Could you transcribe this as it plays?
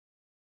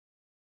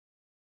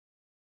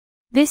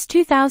This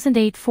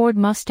 2008 Ford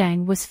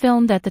Mustang was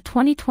filmed at the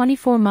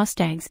 2024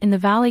 Mustangs in the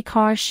Valley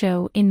Car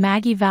Show in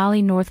Maggie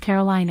Valley, North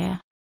Carolina.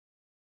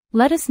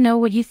 Let us know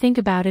what you think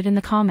about it in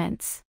the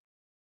comments.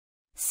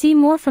 See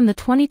more from the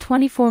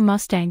 2024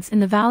 Mustangs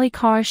in the Valley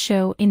Car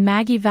Show in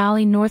Maggie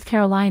Valley, North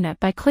Carolina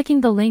by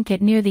clicking the link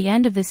at near the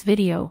end of this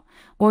video,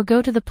 or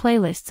go to the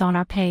playlists on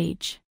our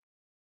page.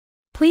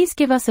 Please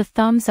give us a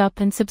thumbs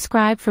up and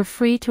subscribe for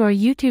free to our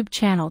YouTube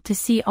channel to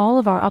see all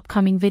of our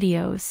upcoming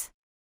videos.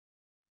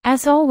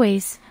 As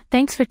always,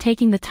 thanks for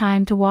taking the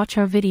time to watch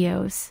our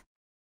videos.